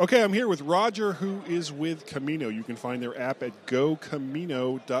 Okay, I'm here with Roger, who is with Camino. You can find their app at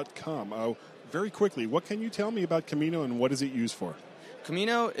gocamino.com. Very quickly, what can you tell me about Camino and what is it used for?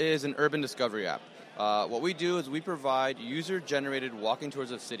 Camino is an urban discovery app. What we do is we provide user-generated walking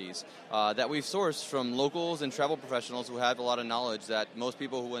tours of cities that we've sourced from locals and travel professionals who have a lot of knowledge that most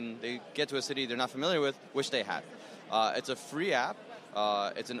people, when they get to a city they're not familiar with, wish they had. It's a free app.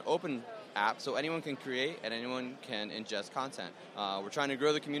 It's an open app, so anyone can create and anyone can ingest content. We're trying to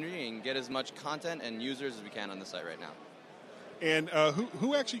grow the community and get as much content and users as we can on the site right now. And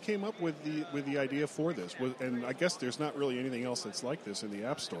who actually came up with the idea for this? And I guess there's not really anything else that's like this in the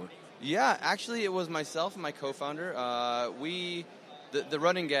App Store. Yeah, actually it was myself and my co-founder. The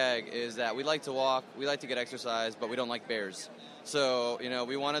running gag is that we like to walk, we like to get exercise, but we don't like bears. So,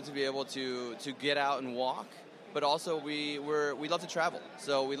 we wanted to be able to get out and walk, but also we love to travel.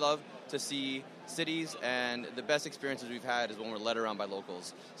 So we love to see cities, and the best experiences we've had is when we're led around by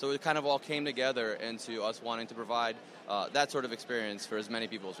locals. So it kind of all came together into us wanting to provide that sort of experience for as many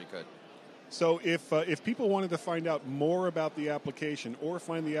people as we could. So if people wanted to find out more about the application or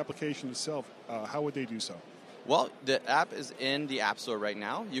find the application itself, how would they do so? Well, the app is in the App Store right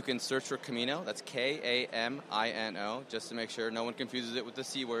now. You can search for Camino. That's Kamino, just to make sure no one confuses it with the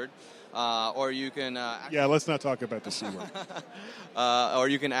C word. Or you can... let's not talk about the C word. Or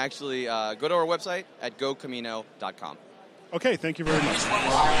you can actually go to our website at gocamino.com. Okay, thank you very much.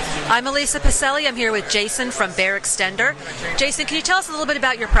 I'm Elisa Pacelli. I'm here with Jason from Bear Extender. Jason, can you tell us a little bit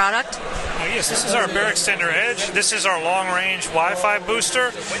about your product? Yes, this is our Bear Extender Edge. This is our long-range Wi-Fi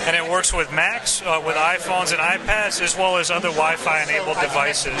booster, and it works with Macs, with iPhones and iPads, as well as other Wi-Fi-enabled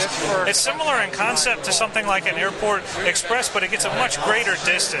devices. It's similar in concept to something like an Airport Express, but it gets a much greater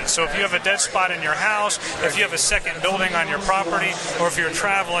distance. So if you have a dead spot in your house, if you have a second building on your property, or if you're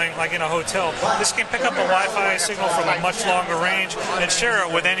traveling, like in a hotel, this can pick up a Wi-Fi signal from a much longer range and share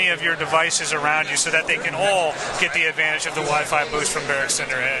it with any of your devices around you so that they can all get the advantage of the Wi-Fi boost from Bear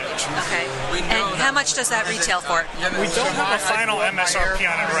Extender Edge. Okay. And how much does that retail for? We don't have a final MSRP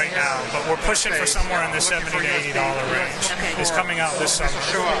on it right now, but we're pushing for somewhere in the $70 to $80 range. Okay. It's coming out this summer.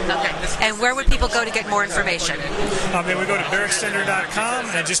 Okay. And where would people go to get more information? They would go to bearextender.com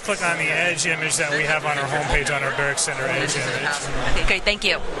and just click on the Edge image that we have on our homepage on our Bear Extender Edge image. Okay, great. Thank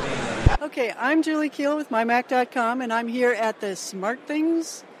you. Okay, I'm Julie Keel with MyMac.com, and I'm here at the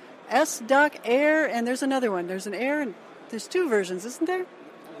SmartThings S-Dock Air, and there's another one. There's an Air, and there's two versions, isn't there? Yes,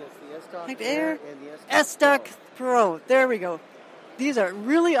 the S-Dock Air and the S-Dock Pro. There we go. These are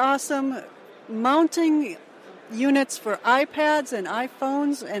really awesome mounting units for iPads and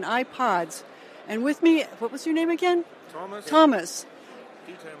iPhones and iPods. And with me, what was your name again? Thomas.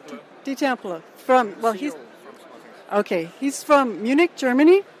 D. Templer. He's from Munich,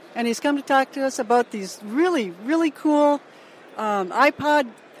 Germany, and he's come to talk to us about these really, really cool iPad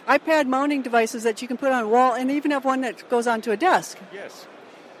mounting devices that you can put on a wall, and they even have one that goes onto a desk. Yes.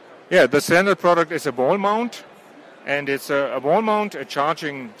 Yeah, the standard product is a wall mount, and it's a wall mount, a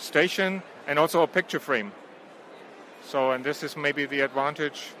charging station, and also a picture frame. So, and this is maybe the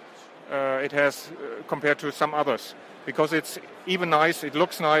advantage it has compared to some others, because it's even nice, it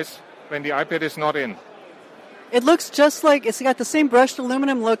looks nice when the iPad is not in. It looks just like, it's got the same brushed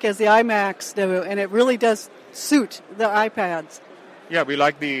aluminum look as the iMacs do, and it really does suit the iPads. Yeah, we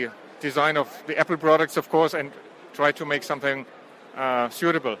like the design of the Apple products, of course, and try to make something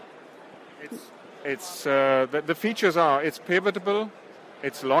suitable. The features are, it's pivotable,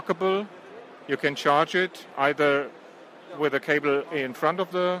 it's lockable, you can charge it either with a cable in front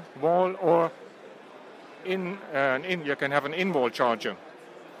of the wall or you can have an in-wall charger.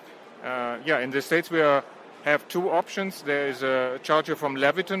 In the States we have two options. There is a charger from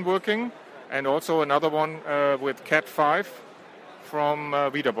Leviton working, and also another one with Cat 5 from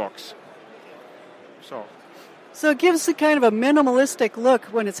VidaBox. So it gives a kind of a minimalistic look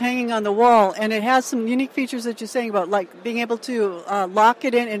when it's hanging on the wall, and it has some unique features that you're saying about, like being able to lock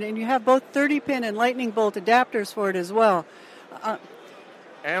it in, and you have both 30-pin and lightning bolt adapters for it as well.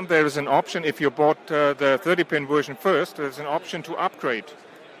 And there is an option, if you bought the 30-pin version first, there's an option to upgrade.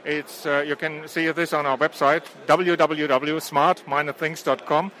 It's you can see this on our website,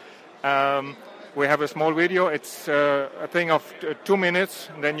 www.smart-things.com. We have a small video. It's a thing of 2 minutes,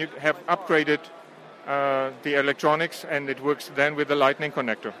 and then you have upgraded the electronics, and it works then with the lightning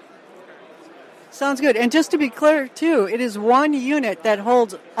connector. Sounds good. And just to be clear, too, it is one unit that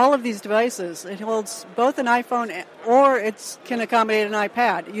holds all of these devices. It holds both an iPhone or it can accommodate an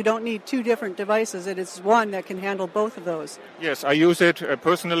iPad. You don't need two different devices. It is one that can handle both of those. Yes, I use it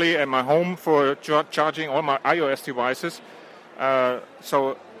personally at my home for charging all my iOS devices.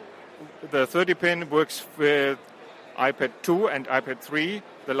 So the 30-pin works with iPad 2 and iPad 3,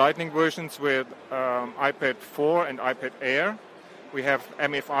 the Lightning versions with iPad 4 and iPad Air. We have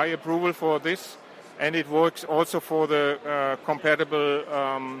MFI approval for this, and it works also for the compatible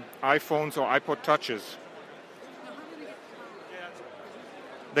iPhones or iPod Touches.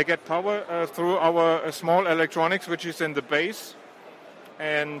 They get power through our small electronics, which is in the base.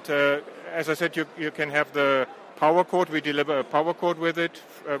 And as I said, you can have the power cord. We deliver a power cord with it,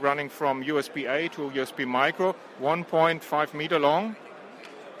 running from USB-A to USB micro, 1.5 meter long,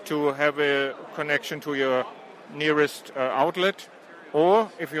 to have a connection to your nearest outlet.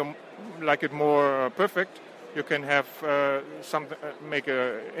 Or if you like it more perfect, you can have make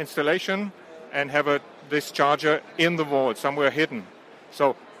an installation and have this charger in the wall, somewhere hidden.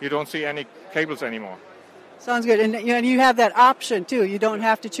 So you don't see any cables anymore. Sounds good. And you have that option, too. You don't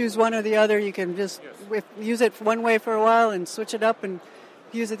have to choose one or the other. You can just use it one way for a while and switch it up and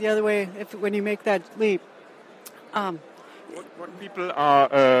use it the other way when you make that leap. What people are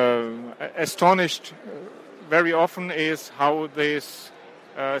astonished very often is how this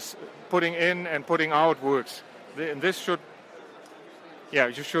putting in and putting out works. You should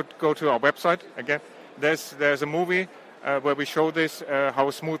go to our website again. There's a movie where we show this,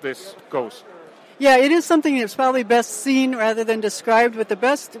 how smooth this goes. Yeah, it is something that's probably best seen rather than described, but the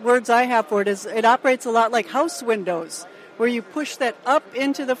best words I have for it is it operates a lot like house windows, where you push that up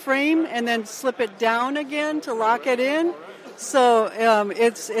into the frame and then slip it down again to lock it in. So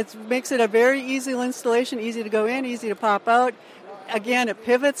it makes it a very easy installation, easy to go in, easy to pop out. Again, it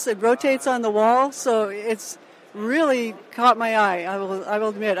pivots, it rotates on the wall, so it's really caught my eye. I will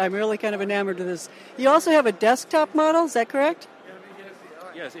admit, I'm really kind of enamored with this. You also have a desktop model, is that correct?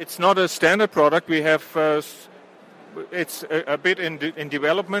 Yes, it's not a standard product. We have it's a bit in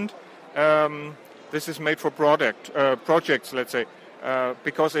development. This is made for projects, let's say,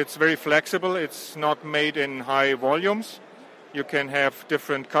 because it's very flexible. It's not made in high volumes. You can have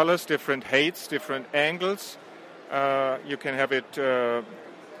different colors, different heights, different angles. You can have it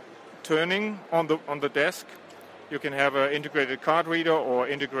turning on the desk. You can have an integrated card reader or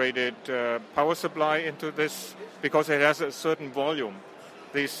integrated power supply into this because it has a certain volume.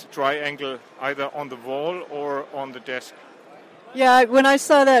 This triangle either on the wall or on the desk. Yeah, when I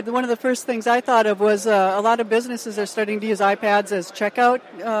saw that, one of the first things I thought of was a lot of businesses are starting to use iPads as checkout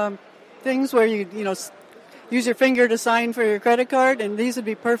things where you use your finger to sign for your credit card, and these would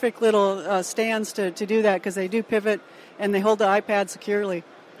be perfect little stands to do that because they do pivot and they hold the iPad securely.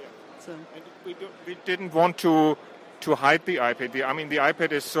 So. And we didn't want to hide the iPad. The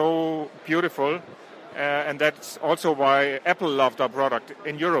iPad is so beautiful, and that's also why Apple loved our product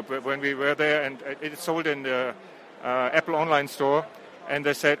in Europe when we were there, and it sold in the Apple online store, and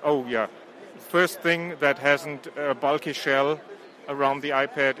they said, oh yeah, first thing that hasn't a bulky shell around the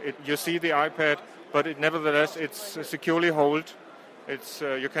iPad. You see the iPad, but nevertheless it's securely held. It's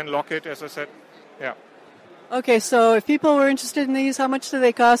you can lock it, as I said. Yeah. Okay, so if people were interested in these, how much do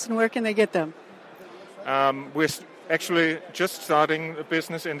they cost and where can they get them? We're actually just starting the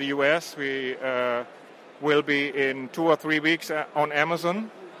business in the US. We will be in 2 or 3 weeks on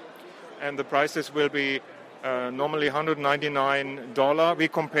Amazon, and the prices will be normally $199. We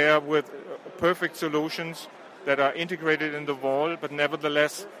compare with perfect solutions that are integrated in the wall, but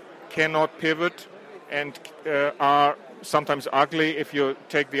nevertheless cannot pivot and are sometimes ugly if you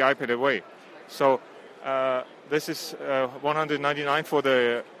take the iPad away. So this is $199 for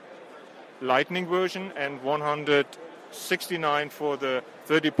the Lightning version and $169 for the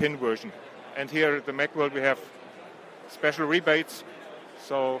 30-pin version. And here at the Macworld we have special rebates,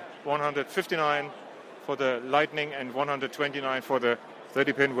 so $159 for the Lightning and $129 for the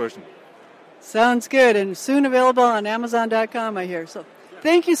 30-pin version. Sounds good, and soon available on Amazon.com, I hear. So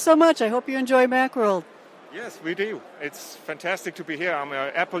thank you so much. I hope you enjoy Macworld. Yes, we do. It's fantastic to be here. I'm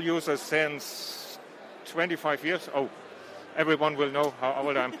an Apple user since 25 years. Oh, everyone will know how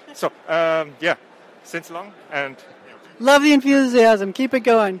old I am. So, since long. And love the enthusiasm. Keep it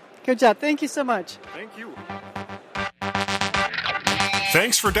going. Good job. Thank you so much. Thank you.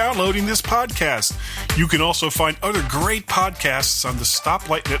 Thanks for downloading this podcast. You can also find other great podcasts on the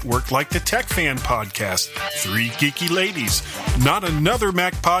Stoplight Network, like the Tech Fan Podcast, 3 Geeky Ladies, Not Another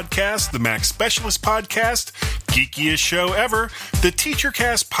Mac Podcast, the Mac Specialist Podcast, Geekiest Show Ever, the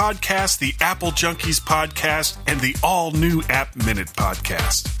TeacherCast Podcast, the Apple Junkies Podcast, and the all-new App Minute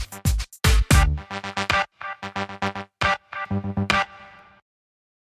Podcast.